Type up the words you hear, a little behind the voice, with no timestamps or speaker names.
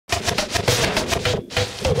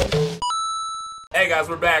Hey guys,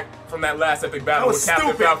 we're back from that last epic battle with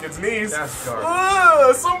Captain Falcon's knees. That's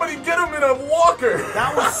dark. Somebody get him in a walker.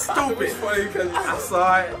 That was stupid. It's funny because I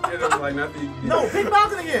saw it and it was like nothing you can do. No, pick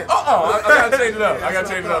Falcon again. I gotta change it up. I gotta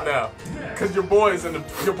change it up now. Cause your boy's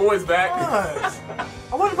back.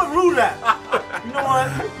 I want to put Rude at. You know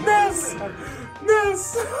what? Ness.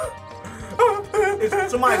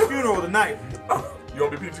 It's somebody's funeral tonight. You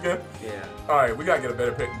want me to peach again? Yeah. Alright, we gotta get a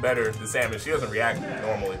better pick better than Salmon. She doesn't react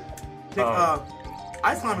normally. Pick,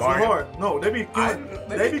 Ice Climb is so hard. No, they be killing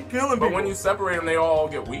people. But when you separate them, they all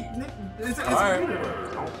get weak. It's Alright.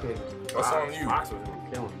 Okay. What's on you? Fox was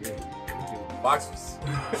killing me. Fox was.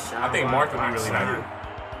 I think Mark would be really nice.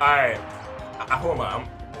 Alright. Who am I?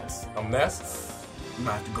 I'm Ness. I'm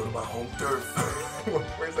gonna have to go to my home turf.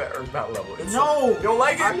 Where's that Earthbound level? No! You don't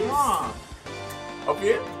like it? Up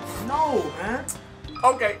here? No, man.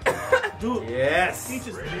 Okay. Dude. Yes. Peach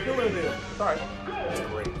is killing them. Sorry. That's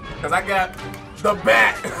great. Because I got the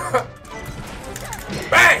bat.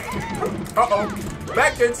 Bang! Uh-oh.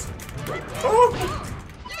 Back kicks. Oh.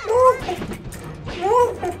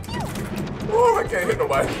 I can't hit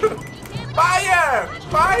nobody. Fire!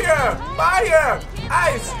 Fire! Fire!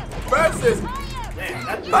 Ice versus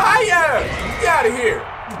fire! Get out of here.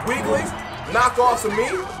 You weaklings. Knockoffs of me.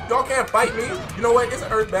 Y'all can't fight me. You know what? It's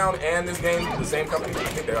Earthbound and this game the same company. I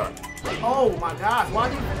think they are. Oh my gosh. Why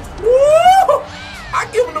do you Woo! I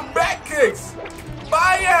give him the back kicks.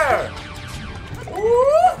 Fire!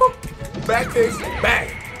 Woo! Back kicks. Bang!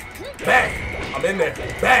 Bang! I'm in there.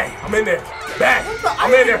 Bang! I'm in there. Bang!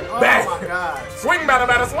 I'm in there. Bang! Oh my god. Swing,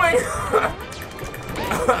 batter, swing!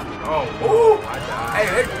 Oh, hey,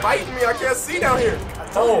 they fighting me. I can't see down here.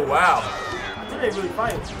 Oh, wow. I think they really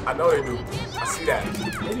fight. I know they do. I see that.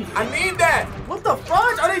 I need that. What the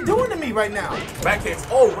fudge are they doing to me right now? Back kicks.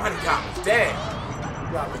 Oh, Ronnie got me. Dang.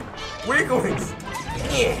 Wigglings.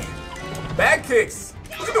 Yeah. Back kicks.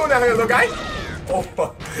 What you doing down here, little guy? Oh,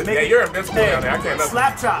 yeah, you're invincible down there. I can't nothing.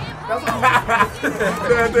 Slap chop. That's what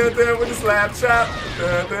With the slap chop.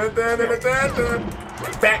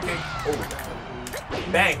 Back kick. Oh.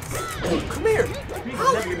 Bang. Oh, come here.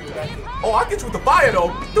 Oh, I'll get you with the fire,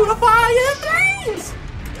 though. Do the fire flames.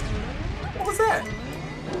 What was that?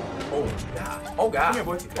 Oh, God. Oh, God. Come here,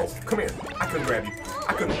 boy. Oh, come here. I couldn't grab you.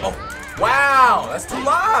 I couldn't. Oh, wow. That's 2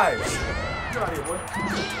 lives. Get out of here, boy.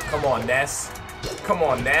 Come on, Ness. Come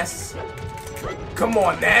on, Ness. Come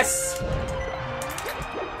on, Ness.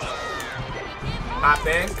 Hot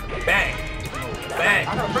things. Bang. Bang.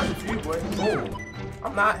 I got a present for you, boy. Oh.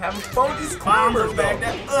 I'm not having fun with these climbers, though.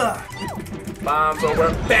 Bombs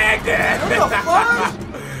over Baghdad. What the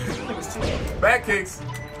fuck? Back kicks.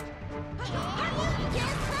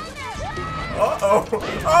 Uh-oh.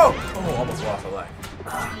 Oh, almost lost a life.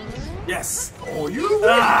 Yes. Oh, you weak.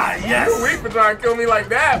 Yes. You weak for trying to kill me like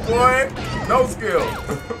that, boy. No skill.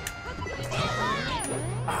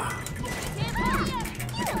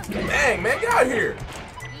 Dang, man, get out of here.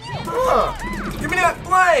 Give me that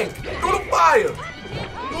flame. Do the fire.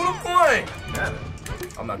 Do the flame.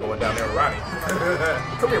 I'm not going down there with Ronnie.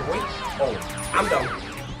 Come here, boy. Oh, I'm done.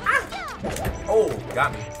 Oh,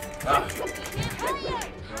 got me.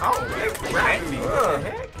 Oh, they grabbed me.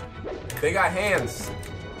 They got hands.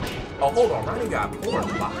 Oh, hold on. Ronnie got porn.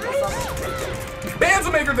 Bands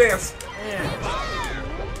will make her dance.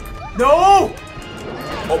 No!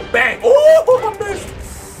 Oh, bang. Oh, I missed.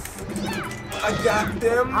 I got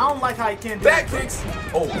them. I don't like how you can't do back it. kicks.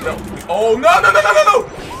 Oh, no. Oh, no.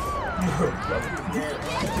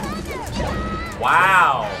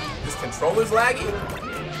 Wow. This controller's laggy?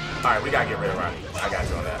 Alright, we gotta get rid of Ronnie. I got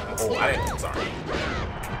you on that. Oh, I'm sorry.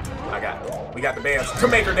 We got the bands to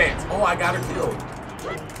make her dance. Oh, I got her killed.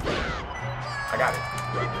 I got it.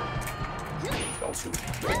 Don't you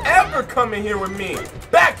ever come in here with me.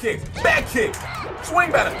 Back kicks. Swing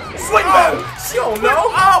better. She don't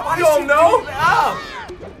know. You don't know.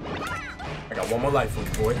 I got one more life for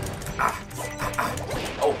you, boy.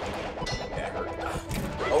 Oh. That hurt.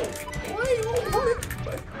 Oh.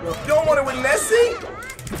 You don't want it with Nessie?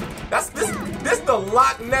 This the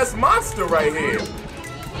Loch Ness monster right here.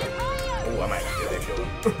 Oh, I might get that kill.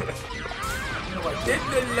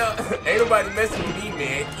 Ain't nobody messing with me,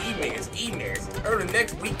 man. Eveners. Early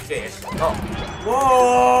next week, Cash. Oh.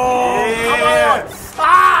 Whoa! Yeah.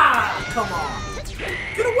 Come on.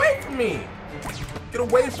 Get away from me. Get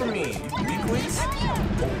away from me, you weaklings. Oh.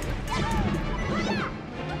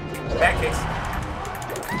 Back kicks.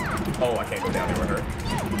 Oh, I can't go down there with her.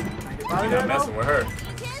 You're not messing with her.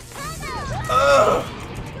 Ugh.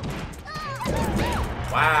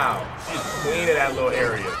 Wow. She's queen of that little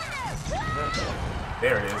area.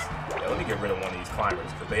 There it is. Yeah, let me get rid of one of these climbers.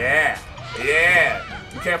 Yeah.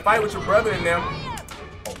 You can't fight with your brother in them.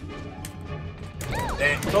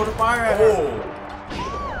 Dang. Throw the fire at Oh. her.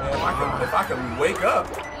 Man, if I can wake up.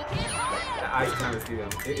 The ice kind of still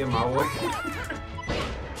in my way.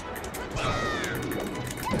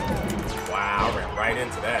 Wow, I ran right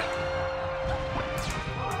into that.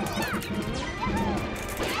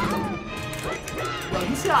 Yo,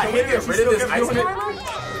 you see how I Can we hit her get and she rid of still this kept ice doing cream?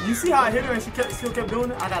 it? You see how I hit her and she still kept doing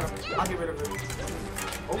it? I'll get rid of it.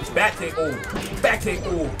 Oh, back kick. Oh, back kick.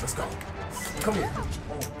 Oh, let's go. Come here. Oh,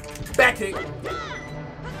 back kick.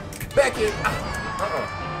 Back kick. Oh,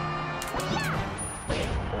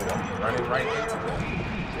 I'm running right into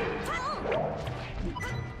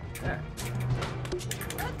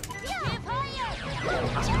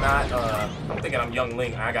that. I'm thinking I'm Young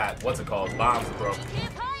Link. I got, what's it called? Bombs, bro.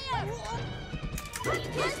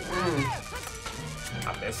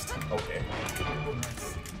 I missed. Okay.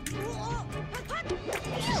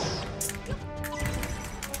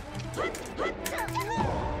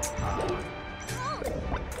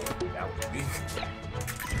 That was weak.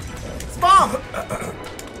 Bomb!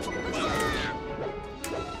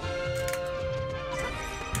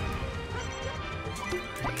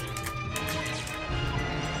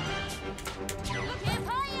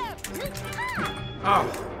 Oh.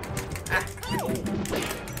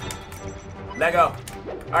 Let go.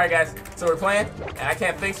 Alright, guys. So we're playing, and I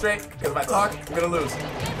can't think straight, because if I talk, I'm gonna lose.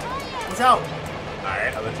 Watch out!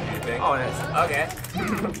 Alright, I'll let you do your thing. Oh, that's. Okay.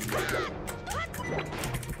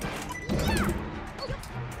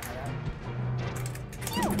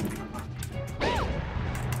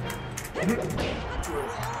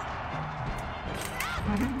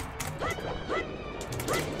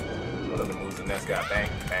 What other moves in this guy? Bang,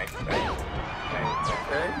 bang, bang,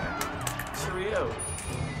 bang. Cheerio.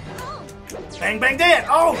 Bang, bang, dead!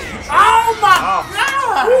 Oh! Oh my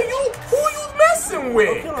god! Who you messing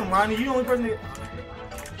with? Kill him, Ronnie. You the only person that...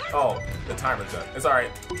 Oh, the timer's done. It's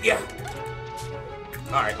alright. Yeah.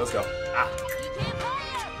 Alright, let's go. Ah.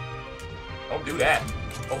 Don't do that.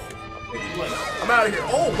 Oh, I'm out of here.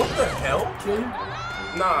 Oh, what the hell? Kill you?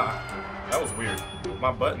 Nah. That was weird.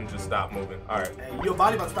 My button just stopped moving. Alright. Hey, your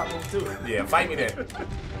body about to stop moving too. Yeah, fight me then.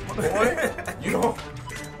 Boy,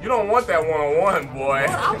 you don't want that one-on-one, boy.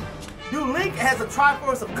 Dude, Link has a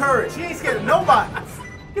triforce of courage. He ain't scared of nobody.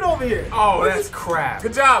 Get over here. Oh, that's crap.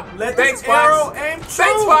 Good job. Let Thanks, this arrow Fox. aim true.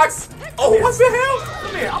 Thanks, Fox. Oh, what the hell?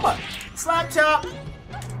 Come here. I'm a slap chop.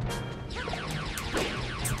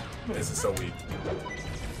 This is so weak.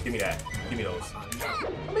 Give me that. Give me those.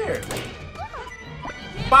 Come here.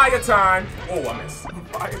 Fire time. Oh, I missed.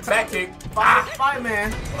 Back kick.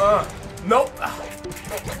 Fireman. Nope.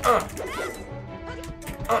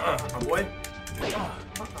 My boy.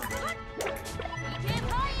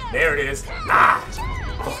 There it is. Ah.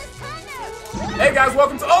 Hey guys,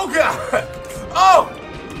 welcome to. Oh god. Oh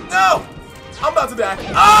no. I'm about to die.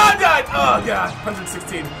 Oh, I died. Oh god.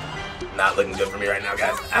 116. Not looking good for me right now,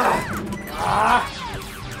 guys.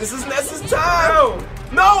 This is Ness's time.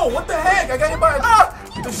 No. What the heck? I got hit by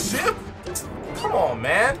the ship. Come on,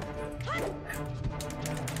 man.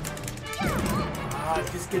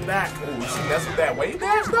 Just get back. Oh, you see Ness with that wave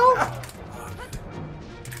dash though?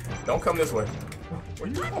 Don't come this way. Where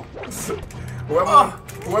you going?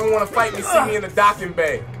 Whoever want to fight me, see me in the docking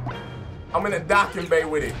bay. I'm in the docking bay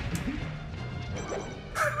with it.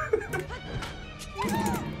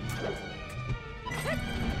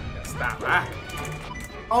 Stop.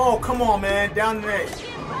 Oh, come on, man. Down the neck.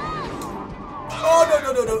 Oh,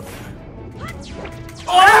 no.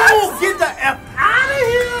 Oh, get the F out of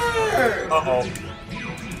here. Uh-oh.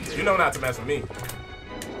 You know not to mess with me.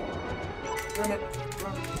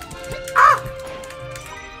 Ah!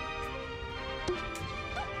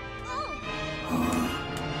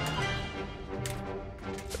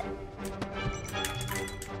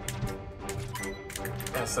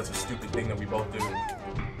 That's such a stupid thing that we both do.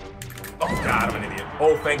 Oh god, I'm an idiot.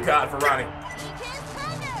 Oh, thank God for Ronnie.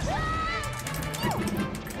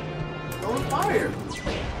 Don't fire.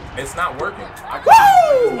 It's not working.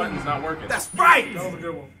 Woo! The button's not working. That's right. That was a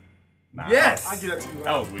good one. Nah. Yes. I get that to you.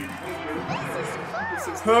 That was weird.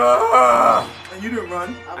 And you didn't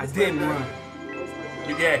run. I didn't run.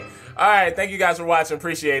 You gay. Alright, thank you guys for watching.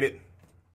 Appreciate it.